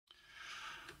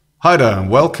Hi there, and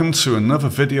welcome to another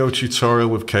video tutorial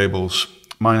with cables.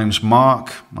 My name's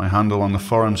Mark, my handle on the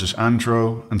forums is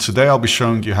Andro, and today I'll be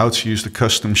showing you how to use the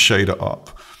custom shader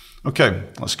op. Okay,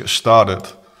 let's get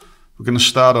started. We're going to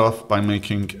start off by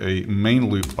making a main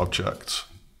loop object.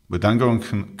 We're then going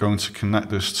to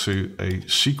connect this to a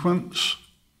sequence.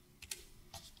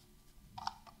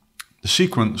 The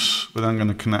sequence we're then going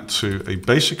to connect to a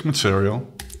basic material,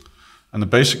 and the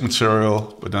basic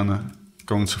material we're then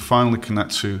going to finally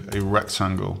connect to a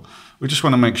rectangle. We just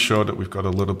want to make sure that we've got a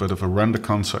little bit of a render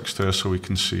context here so we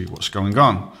can see what's going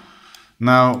on.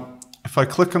 Now, if I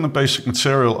click on the basic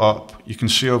material op, you can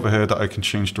see over here that I can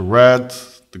change the red,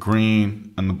 the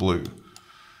green, and the blue.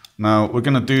 Now, we're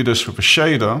going to do this with a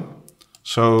shader.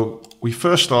 So we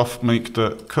first off make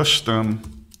the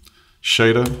custom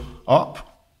shader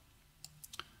op.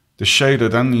 The shader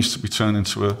then needs to be turned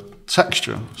into a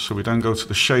texture. So we then go to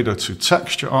the shader to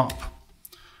texture op.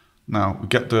 Now we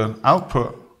get the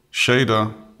output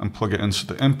shader and plug it into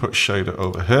the input shader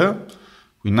over here.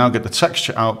 We now get the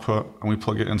texture output and we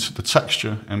plug it into the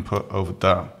texture input over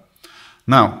there.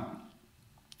 Now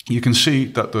you can see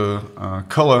that the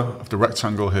color of the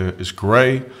rectangle here is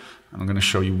gray, and I'm going to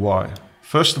show you why.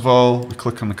 First of all, we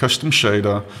click on the custom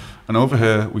shader, and over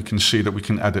here we can see that we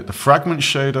can edit the fragment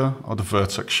shader or the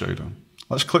vertex shader.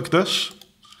 Let's click this,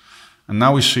 and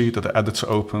now we see that the editor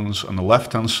opens on the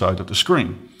left hand side of the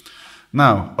screen.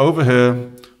 Now, over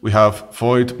here, we have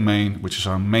void main, which is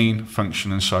our main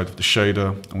function inside of the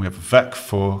shader, and we have a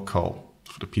vec4 call.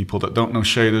 For the people that don't know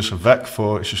shaders, a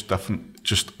vec4 is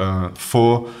just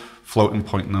 4 floating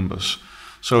point numbers.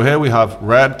 So here we have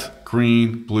red,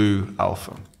 green, blue,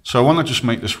 alpha. So I want to just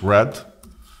make this red.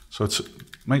 So to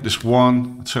make this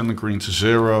 1, turn the green to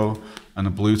 0, and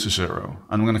the blue to 0.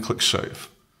 And I'm going to click save.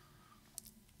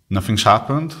 Nothing's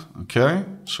happened, okay?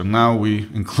 So now we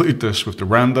include this with the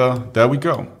render. There we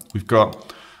go. We've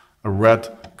got a red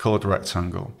colored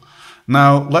rectangle.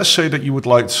 Now, let's say that you would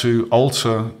like to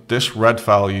alter this red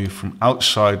value from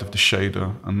outside of the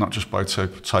shader and not just by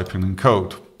typing in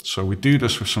code. So we do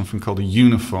this with something called a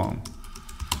uniform.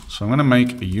 So I'm going to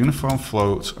make a uniform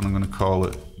float and I'm going to call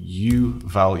it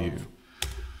uValue.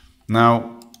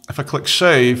 Now, if I click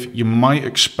save, you might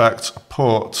expect a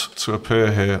port to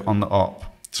appear here on the op.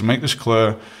 To make this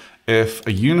clear, if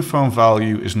a uniform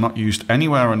value is not used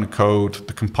anywhere in the code,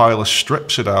 the compiler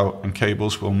strips it out and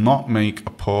cables will not make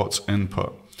a port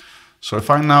input. So if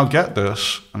I now get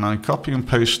this and I copy and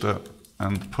paste it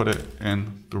and put it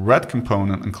in the red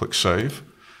component and click save,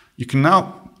 you can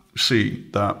now see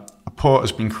that a port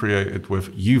has been created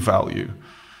with uValue.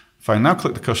 If I now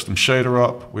click the custom shader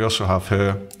op, we also have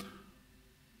here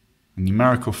a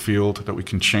numerical field that we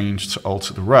can change to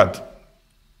alter the red.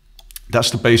 That's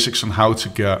the basics on how to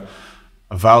get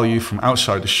a value from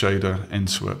outside the shader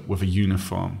into it with a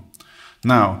uniform.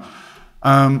 Now,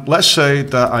 let's say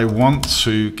that I want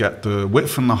to get the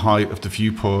width and the height of the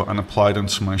viewport and apply them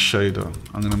to my shader.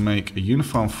 I'm going to make a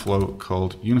uniform float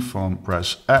called uniform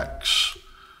res x,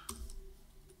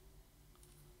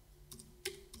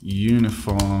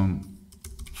 uniform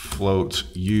float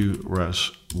u res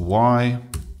y.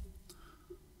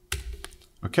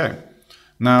 Okay.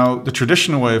 Now, the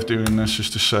traditional way of doing this is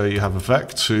to say you have a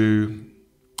vec2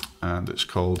 and it's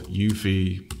called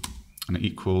uv and it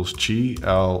equals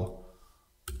gl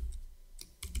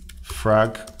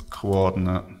frag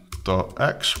coordinate dot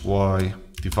xy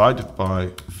divided by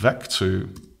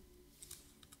vec2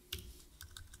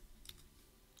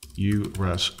 u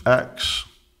res x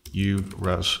u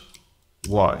res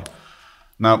y.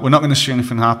 Now, we're not going to see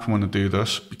anything happen when I do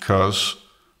this because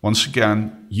once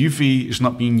again, UV is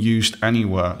not being used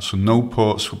anywhere, so no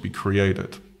ports will be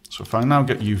created. So if I now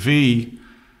get UV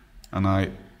and I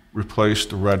replace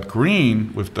the red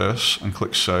green with this and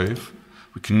click save,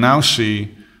 we can now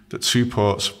see that 2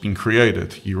 ports have been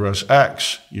created, uRes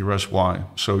X, uRes Y.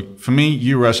 So for me,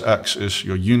 uRes X is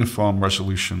your uniform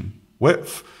resolution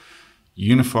width,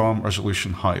 uniform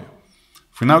resolution height.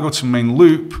 If we now go to main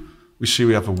loop, we see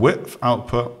we have a width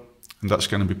output, and that's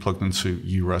going to be plugged into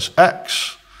uRes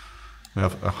X. We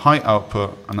have a height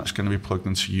output, and that's going to be plugged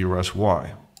into uRes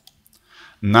Y.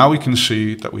 Now we can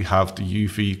see that we have the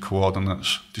UV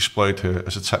coordinates displayed here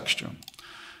as a texture.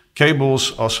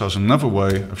 Cables also has another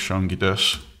way of showing you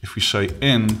this. If we say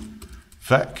in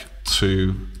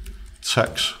vec2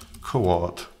 text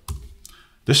coord,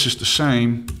 this is the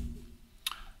same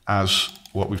as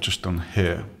what we've just done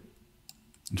here,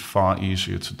 and far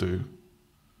easier to do.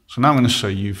 So now I'm going to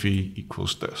say UV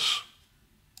equals this.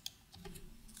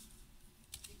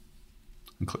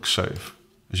 And click save.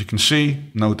 As you can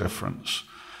see, no difference.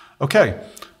 Okay,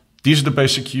 these are the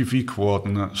basic UV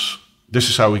coordinates. This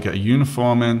is how we get a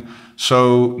uniform in.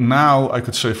 So now I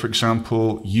could say, for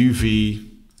example, UV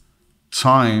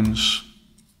times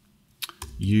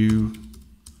U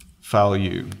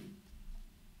value,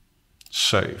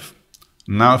 save.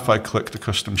 Now if I click the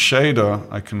custom shader,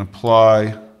 I can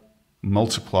apply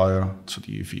multiplier to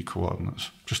the UV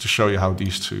coordinates, just to show you how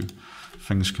these two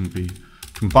things can be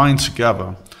combined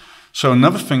together. So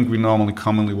another thing we normally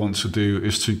commonly want to do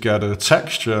is to get a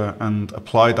texture and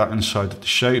apply that inside of the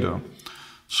shader.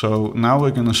 So now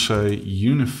we're going to say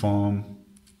uniform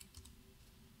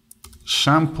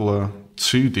sampler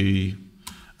 2D,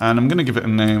 and I'm going to give it a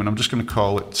name, and I'm just going to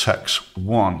call it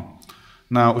text1.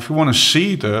 Now, if we want to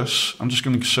see this, I'm just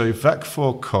going to say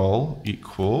vec4col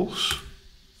equals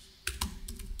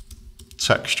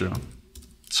texture,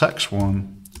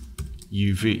 text1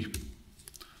 UV.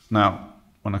 Now,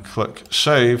 when I click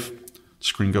save, the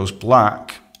screen goes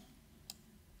black,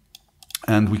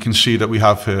 and we can see that we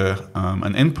have here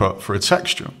an input for a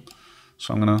texture.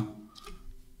 So I'm going to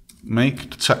make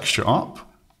the texture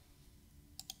up,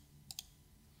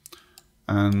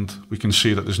 and we can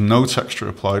see that there's no texture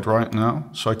applied right now.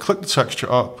 So I click the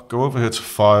texture up, go over here to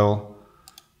File,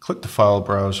 click the file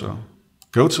browser,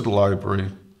 go to the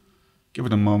library, give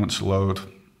it a moment to load.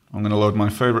 I'm going to load my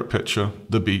favorite picture,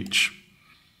 the beach.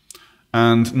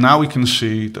 And now we can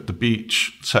see that the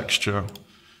beach texture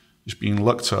is being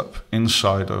looked up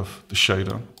inside of the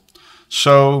shader.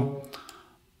 So,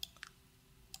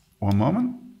 one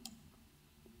moment.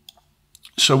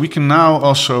 So we can now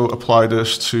also apply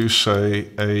this to, say,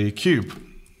 a cube.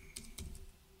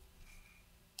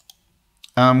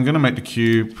 I'm going to make the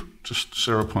cube just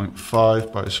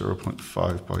 0.5 by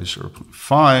 0.5 by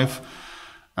 0.5.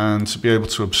 And to be able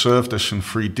to observe this in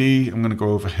 3D, I'm going to go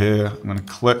over here. I'm going to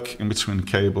click in between the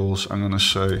cables. I'm going to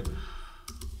say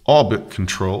Orbit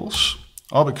Controls.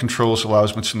 Orbit Controls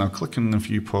allows me to now click in the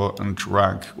viewport and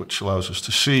drag, which allows us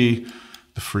to see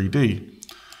the 3D.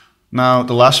 Now,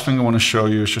 the last thing I want to show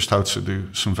you is just how to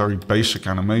do some very basic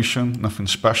animation, nothing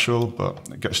special, but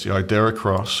it gets the idea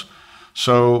across.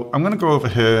 So I'm going to go over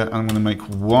here and I'm going to make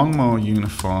one more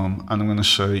uniform, and I'm going to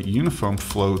say uniform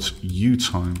float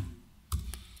UTime.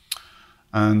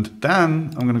 And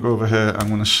then I'm going to go over here, I'm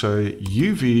going to say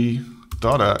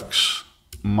uv.x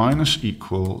minus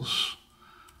equals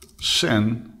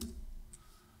sin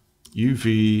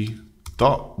uv.y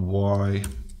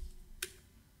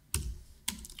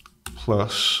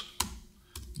plus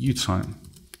UTime.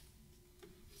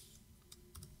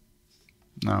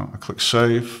 Now I click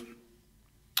save.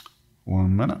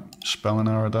 1 minute, spelling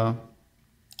error there.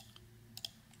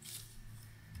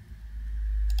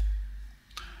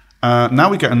 Now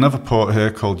we get another port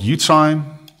here called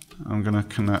UTime. I'm going to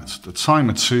connect the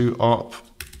timer 2 up.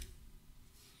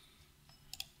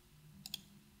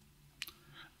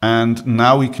 And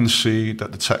now we can see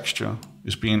that the texture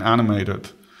is being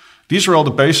animated. These are all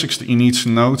the basics that you need to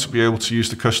know to be able to use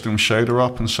the custom shader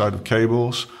up inside of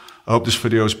Cables. I hope this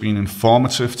video has been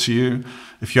informative to you.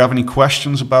 If you have any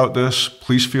questions about this,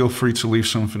 please feel free to leave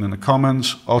something in the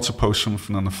comments or to post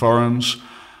something on the forums.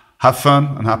 Have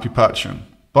fun and happy patching.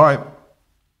 Bye.